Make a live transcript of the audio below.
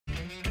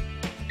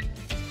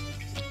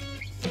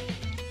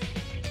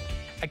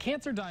A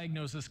cancer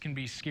diagnosis can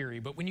be scary,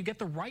 but when you get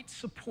the right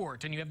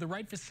support and you have the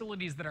right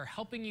facilities that are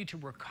helping you to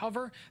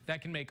recover,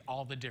 that can make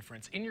all the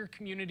difference. In your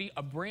community,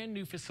 a brand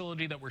new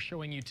facility that we're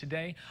showing you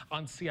today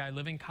on CI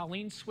Living,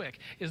 Colleen Swick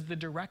is the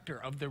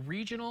director of the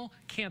Regional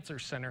Cancer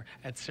Center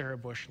at Sarah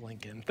Bush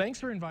Lincoln.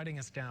 Thanks for inviting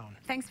us down.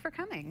 Thanks for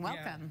coming.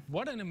 Welcome. Yeah.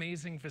 What an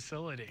amazing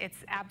facility.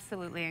 It's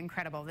absolutely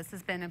incredible. This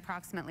has been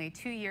approximately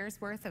 2 years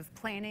worth of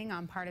planning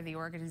on part of the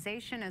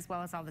organization as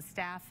well as all the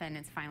staff, and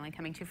it's finally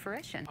coming to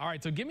fruition. All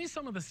right, so give me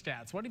some of the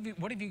stats.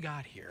 What have you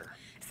got here?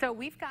 So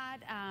we've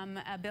got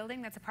a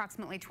building that's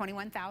approximately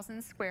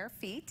 21,000 square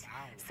feet. Wow.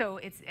 So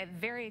it's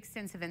very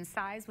extensive in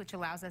size, which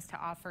allows us to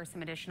offer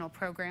some additional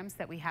programs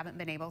that we haven't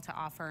been able to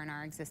offer in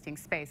our existing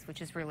space,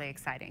 which is really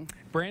exciting.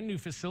 Brand new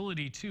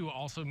facility too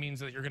also means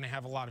that you're going to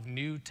have a lot of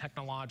new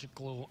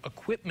technological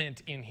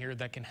equipment in here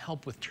that can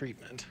help with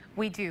treatment.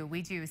 We do.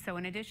 So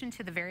in addition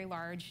to the very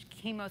large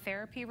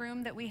chemotherapy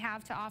room that we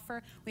have to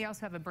offer, we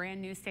also have a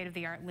brand new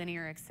state-of-the-art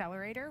linear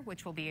accelerator,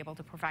 which will be able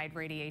to provide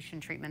radiation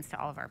treatments to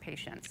all of our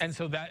patients. And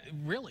so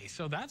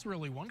that's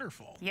really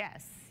wonderful.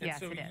 Yes,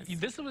 so it is.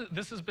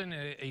 This has been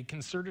a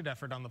concerted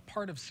effort on the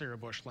part of Sarah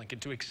Bush Lincoln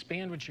to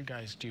expand what you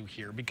guys do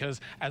here,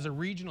 because as a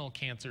regional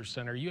cancer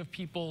center, you have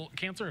people,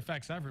 cancer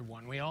affects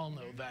everyone. We all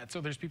know that. So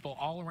there's people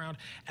all around.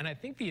 And I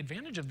think the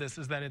advantage of this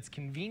is that it's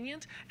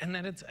convenient and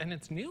that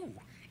it's new.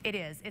 It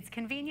is. It's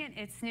convenient,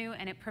 it's new,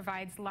 and it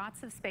provides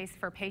lots of space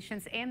for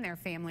patients and their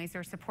families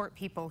or support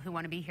people who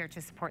want to be here to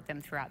support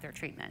them throughout their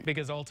treatment.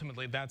 Because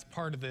ultimately, that's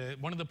part of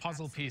one of the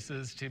puzzle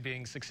pieces to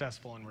being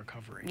successful in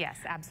recovery. Yes,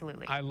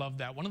 absolutely. I love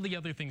that. One of the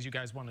other things you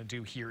guys want to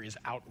do here is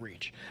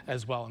outreach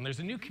as well. And there's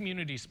a new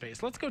community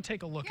space. Let's go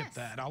take a look at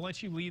that. I'll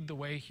let you lead the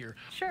way here.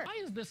 Sure. Why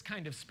is this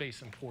kind of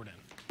space important?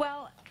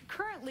 Well,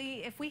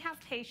 currently, if we have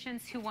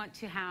patients who want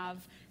to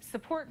have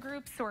support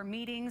groups or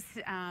meetings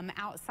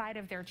outside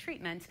of their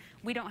treatment,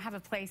 we don't have a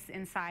place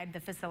inside the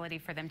facility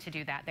for them to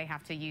do that. They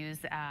have to use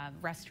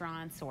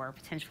restaurants or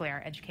potentially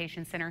our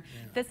education center.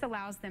 Yeah. This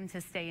allows them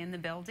to stay in the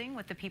building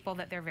with the people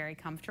that they're very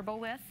comfortable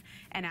with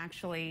and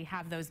actually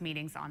have those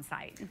meetings on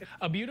site.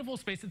 A beautiful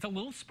space. It's a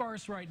little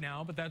sparse right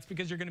now, but that's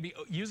because you're going to be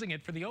using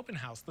it for the open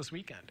house this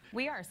weekend.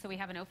 We are. So we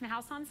have an open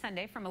house on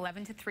Sunday from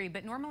 11 to 3,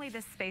 but normally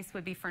this space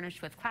would be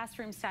furnished with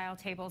classroom-style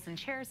tables and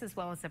chairs, as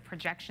well as a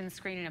projection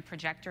screen and a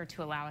projector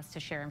to allow us to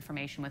share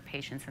information with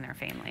patients and their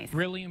families.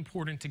 Really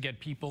important to get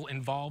people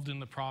involved in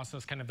the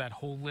process, kind of that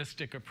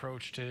holistic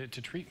approach to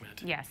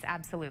treatment. Yes,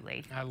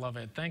 absolutely. I love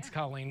it. Thanks,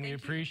 Colleen. We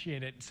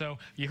appreciate it. So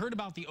you heard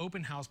about the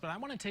open house, but I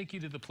want to take you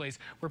to the place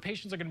where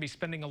patients are going to be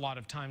spending a lot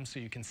of time so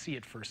you can see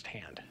it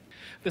firsthand.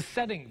 The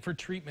setting for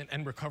treatment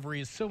and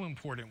recovery is so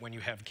important when you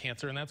have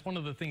cancer, and that's one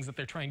of the things that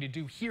they're trying to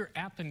do here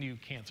at the new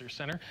Cancer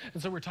Center.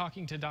 And so we're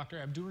talking to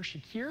Dr. Abdur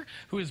Shakir,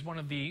 who is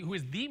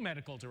the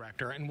medical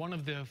director and one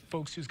of the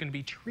folks who's going to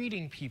be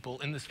treating people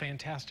in this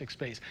fantastic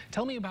space.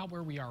 Tell me about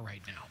where we are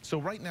right now. So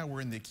right now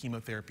we're in the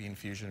chemotherapy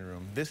infusion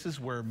room. This is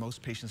where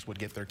most patients would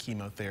get their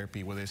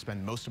chemotherapy, where they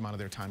spend most amount of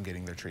their time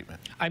getting their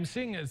treatment. I'm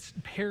seeing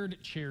paired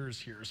chairs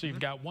here. So you've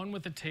got one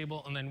with a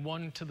table and then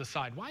one to the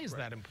side. Why is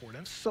that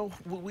important? So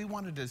what we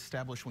wanted to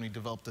establish when we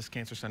developed this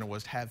cancer center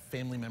was have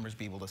family members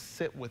be able to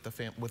sit with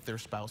their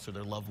spouse or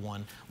their loved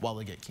one while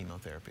they get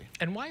chemotherapy.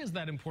 And why is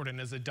that important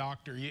as a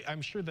doctor?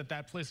 I'm sure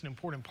that plays an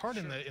important part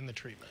in the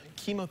treatment.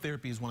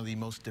 Chemotherapy is one of the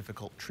most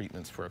difficult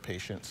treatments for a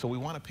patient. So we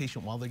want a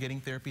patient while they're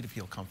getting therapy to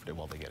feel comfortable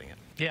while they're getting it.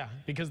 Yeah,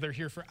 because they're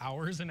here for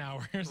hours and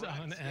hours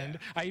on end.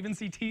 Yeah. I even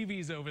see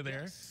TVs over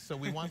there. Yes. So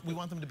we want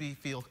them to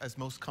feel as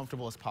most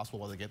comfortable as possible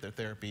while they get their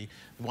therapy.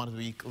 We want them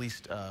to be at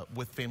least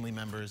with family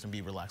members and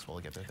be relaxed while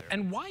they get their therapy.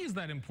 And why is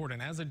that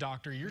important? As a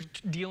doctor, you're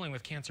dealing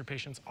with cancer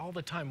patients all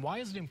the time. Why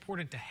is it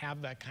important to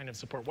have that kind of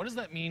support? What does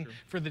that mean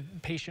for the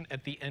patient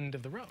at the end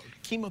of the road?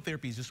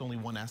 Chemotherapy is just only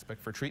one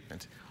aspect for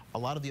treatment. A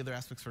lot of the other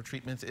aspects for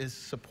treatment is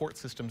support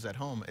systems at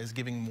home, is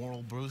giving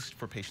moral boost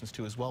for patients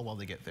too as well while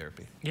they get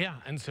therapy. Yeah,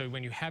 and so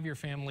when you have your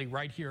family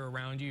right here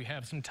around you, you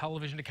have some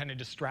television to kind of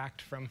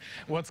distract from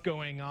what's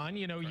going on.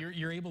 You know,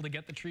 you're able to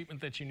get the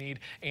treatment that you need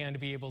and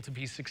be able to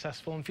be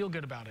successful and feel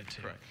good about it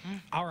too. Right.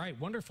 All right,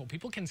 wonderful.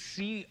 People can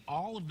see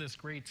all of this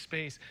great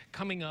space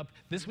coming up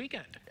this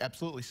weekend.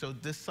 Absolutely. So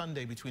this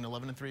Sunday between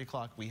 11 and 3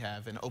 o'clock, we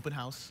have an open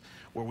house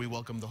where we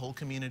welcome the whole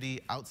community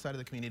outside of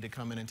the community to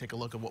come in and take a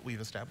look at what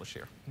we've established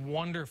here.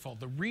 Wonderful.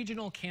 The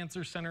Regional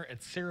Cancer Center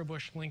at Sarah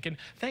Bush Lincoln.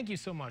 Thank you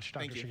so much,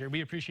 Dr. Shakir.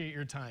 We appreciate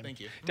your time. Thank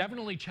you.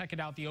 Definitely check it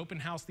out. The open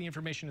house, the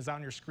information is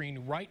on your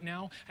screen right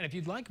now. And if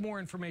you'd like more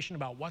information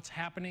about what's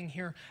happening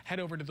here, head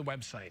over to the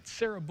website,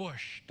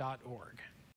 sarahbush.org.